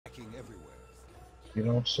You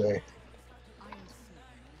don't say.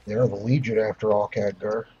 They are the Legion after all,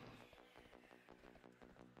 Khadgar.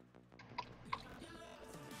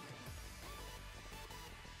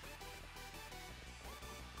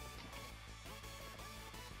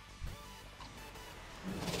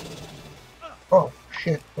 Oh,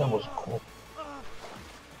 shit. That was cool.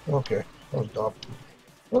 Okay. That was dumb.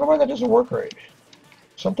 I don't know why that doesn't work right.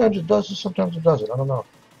 Sometimes it does and sometimes it doesn't. I don't know.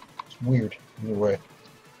 It's weird. Either way.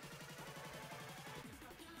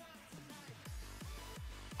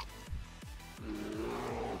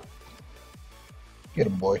 Get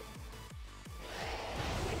him, boy.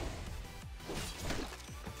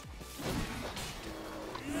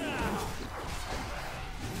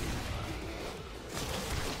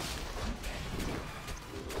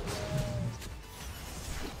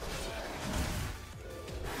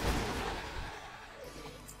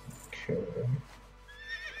 Okay.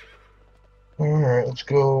 Alright, let's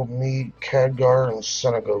go meet Khadgar and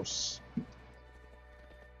Senegos.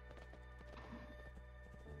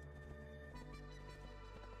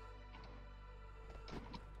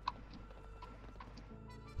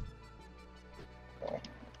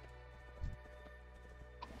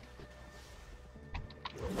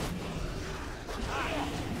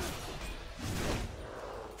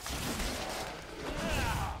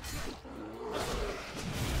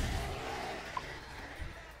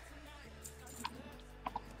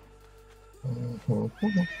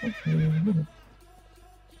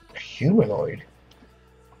 Humanoid?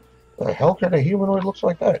 The hell kind of humanoid looks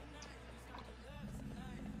like that?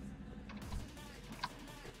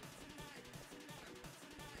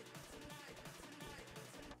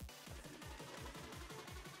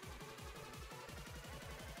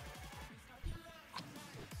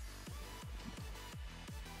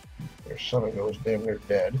 Their son goes damn near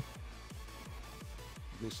dead.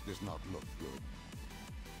 This does not look good.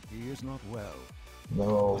 He is not well.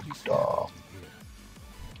 No, duh.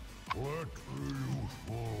 What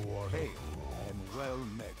useful was Hey, it? and well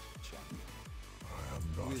met, champion. I am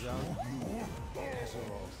not Without your you,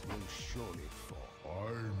 Azeroth will surely fall.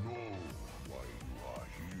 I know why you are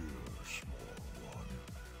here, small one.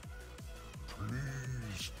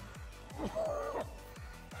 Please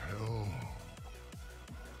help.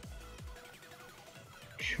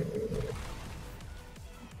 Okay.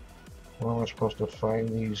 Well, am I supposed to find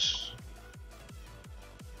these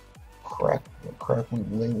crackly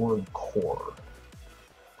layward core?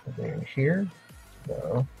 Are they in here?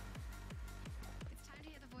 No. It's time to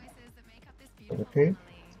hear the voices that make up this beautiful Okay.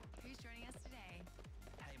 family. Who's joining us today?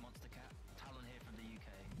 Hey Monster Cat, Talon here from the UK.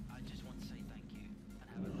 I just want to say thank you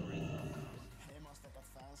and have a great podcast. Hey Monster Cat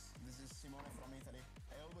fans, this is Simone from Italy.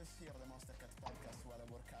 I always hear the Monster Cat podcast while I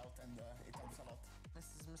work out and it helps a lot. This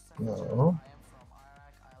is Mr. No. I am from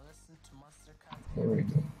Iraq. I listen to Monster Cat. There we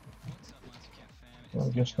go. What's up Monster Cat fam? Well,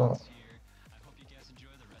 I It's guess Leon not. here. I hope you guys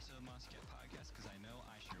enjoy the rest of the Monster Cat podcast because I know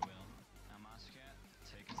I sure will. Now Monster Cat,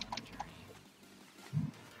 take us on a journey.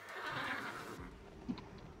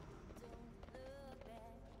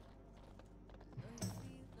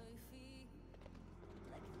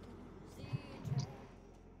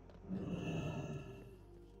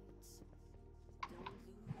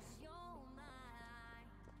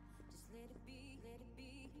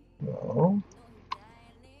 No.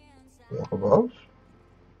 Way up above?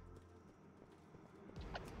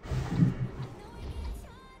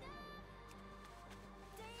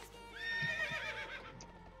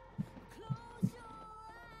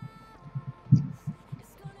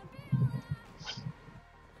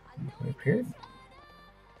 Up here?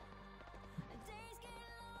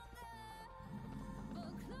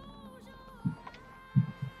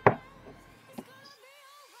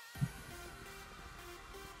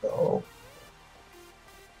 No.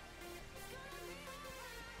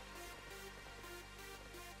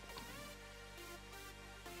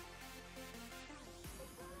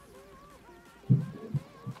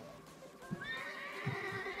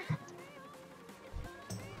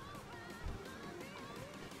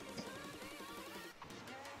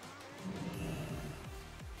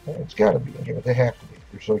 It's gotta be in here. They have to be.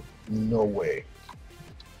 There's like no way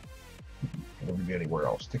it would be anywhere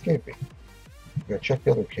else. They can't be. Gotta check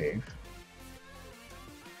the other cave.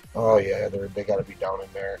 Oh yeah, they gotta be down in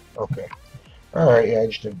there. Okay. Alright, yeah, I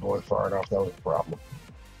just didn't go in far enough. That was the problem.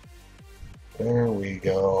 There we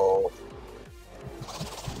go.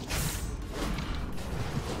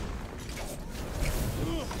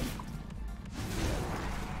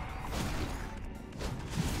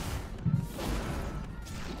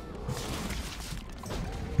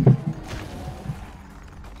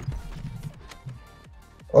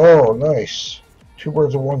 Oh, nice. Two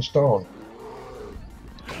birds with one stone.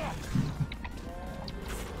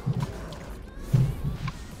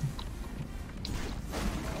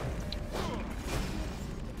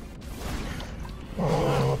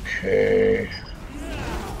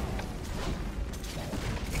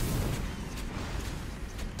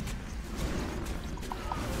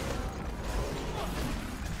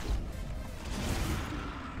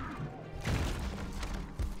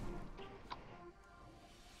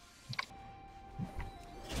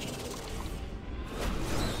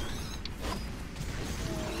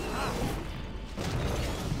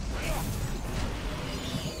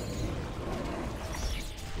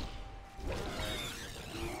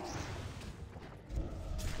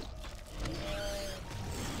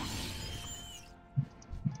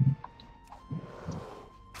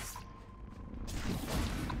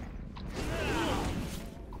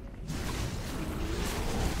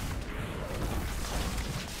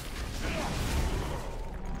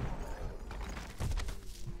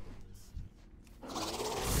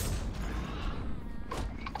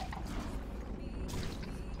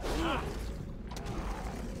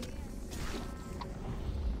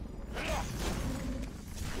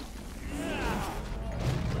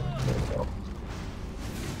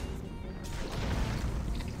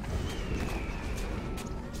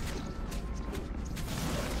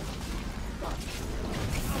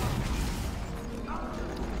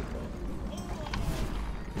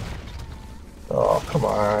 Come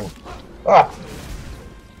on. Ah!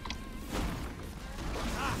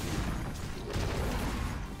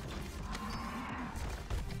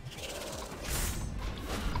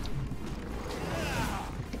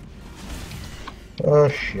 Oh,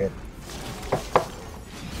 shit.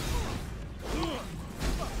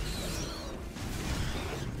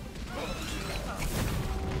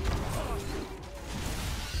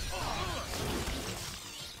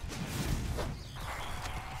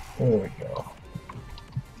 There we go.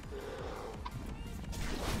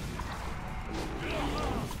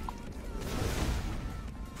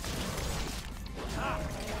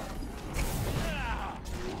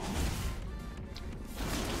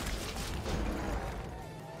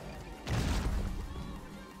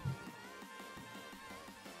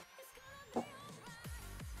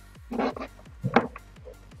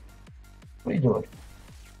 What are you doing?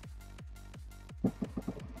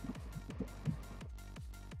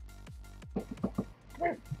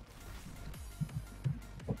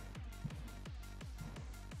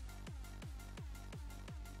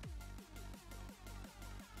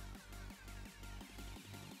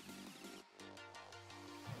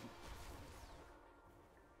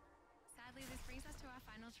 Sadly, this brings us to our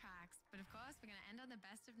final tracks, but of course, we're going to end on the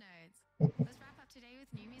best of notes. Let's wrap up today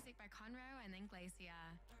with new music by Conroe and then Glacier.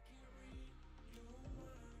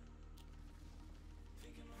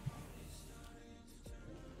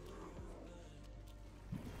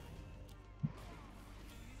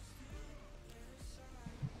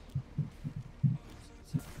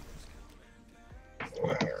 All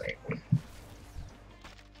right.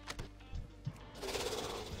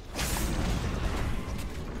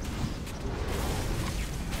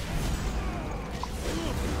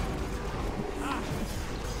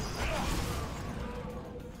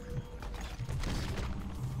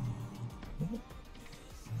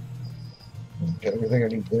 Got everything I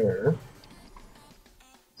need there.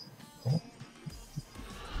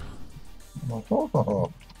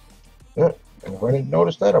 Oh. Yeah, and if I didn't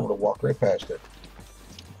notice that, I'm going to walk right past it.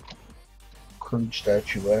 Crude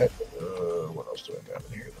statuette. What else do I got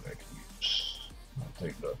in here that I can use?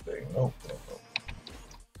 Nothing. Nope.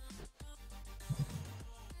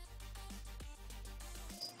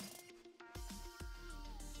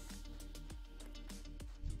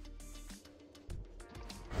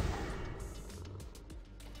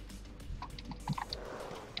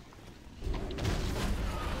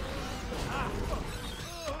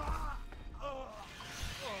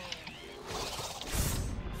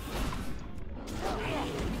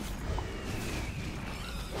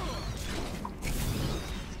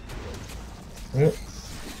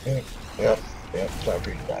 Yep. Time for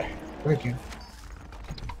you to die. Thank you.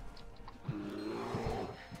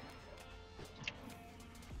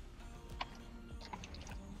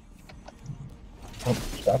 Oh,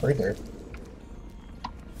 stop right there.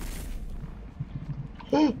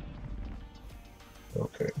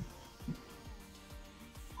 Okay.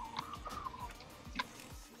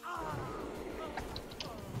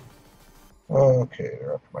 Okay,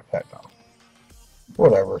 they're after my pet now.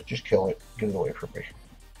 Whatever, just kill it. Get it away from me.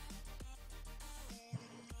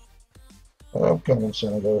 I'm coming,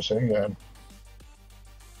 Senators. Hang on.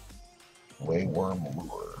 Wayworm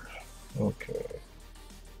lure. Okay.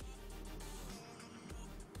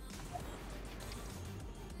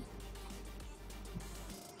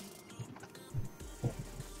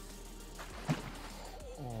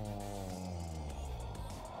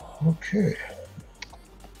 Okay.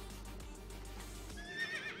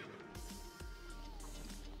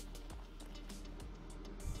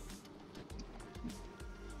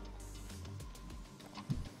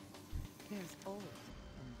 There's old,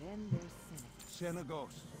 and then there's cynic.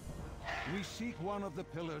 Xenagos, we seek one of the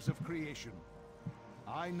pillars of creation.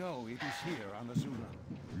 I know it is here on Azula.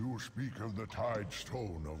 You speak of the Tide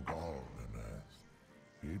Stone of Galvaneth.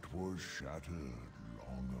 It was shattered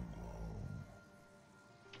long ago.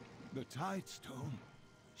 The Tide Stone?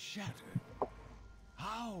 Shattered?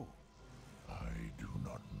 How? I do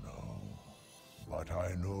not know, but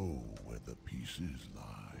I know where the pieces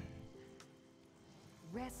lie.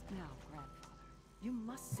 Rest now, grandfather. You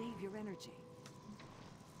must save your energy.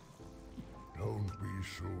 Don't be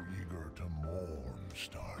so eager to mourn,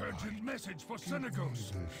 Starlight. Urgent message for Give me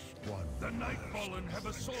Senegos. this one The Nightfallen last have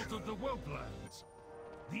assaulted the Whelplands.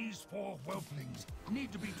 These 4 Whelplings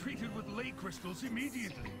need to be treated with ley crystals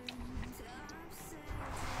immediately.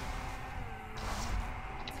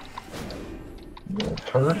 You little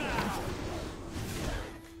turd.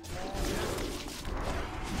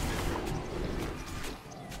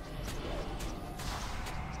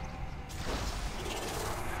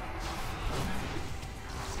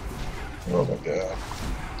 Oh my god.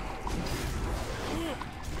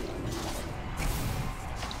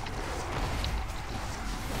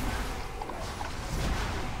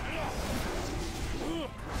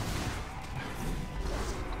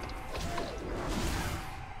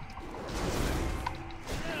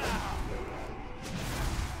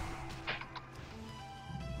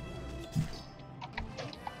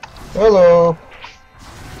 Hello.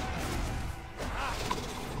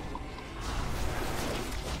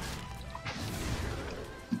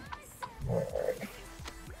 Alright.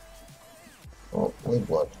 Oh, blue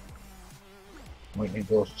blood. Might need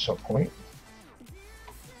those at some point.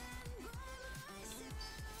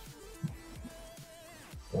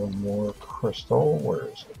 One more crystal. Where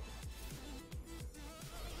is it?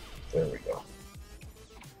 There we go.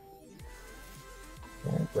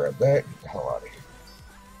 Alright, grab that. Get the hell out of here.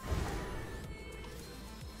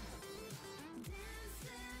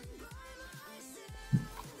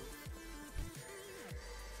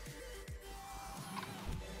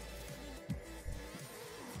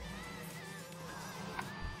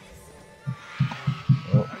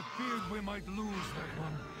 I feared we might lose that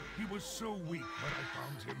one. He was so weak when I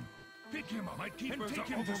found him. Pick him up. My keepers are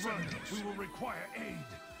overrun. We will require aid.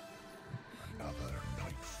 Another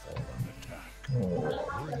Nightfallen attack.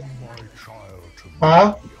 Bring my child to me.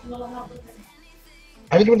 Huh?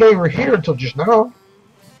 I didn't even know you were here until just now.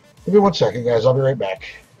 Give me 1 second, guys. I'll be right back.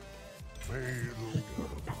 Veil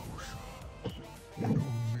Delarosa, do me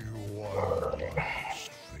one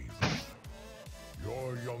last favor.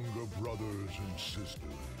 Your younger brothers and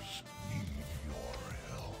sisters need your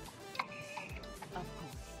help. Of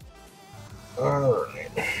course.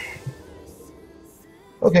 Alright.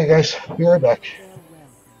 Okay, guys. Be right back.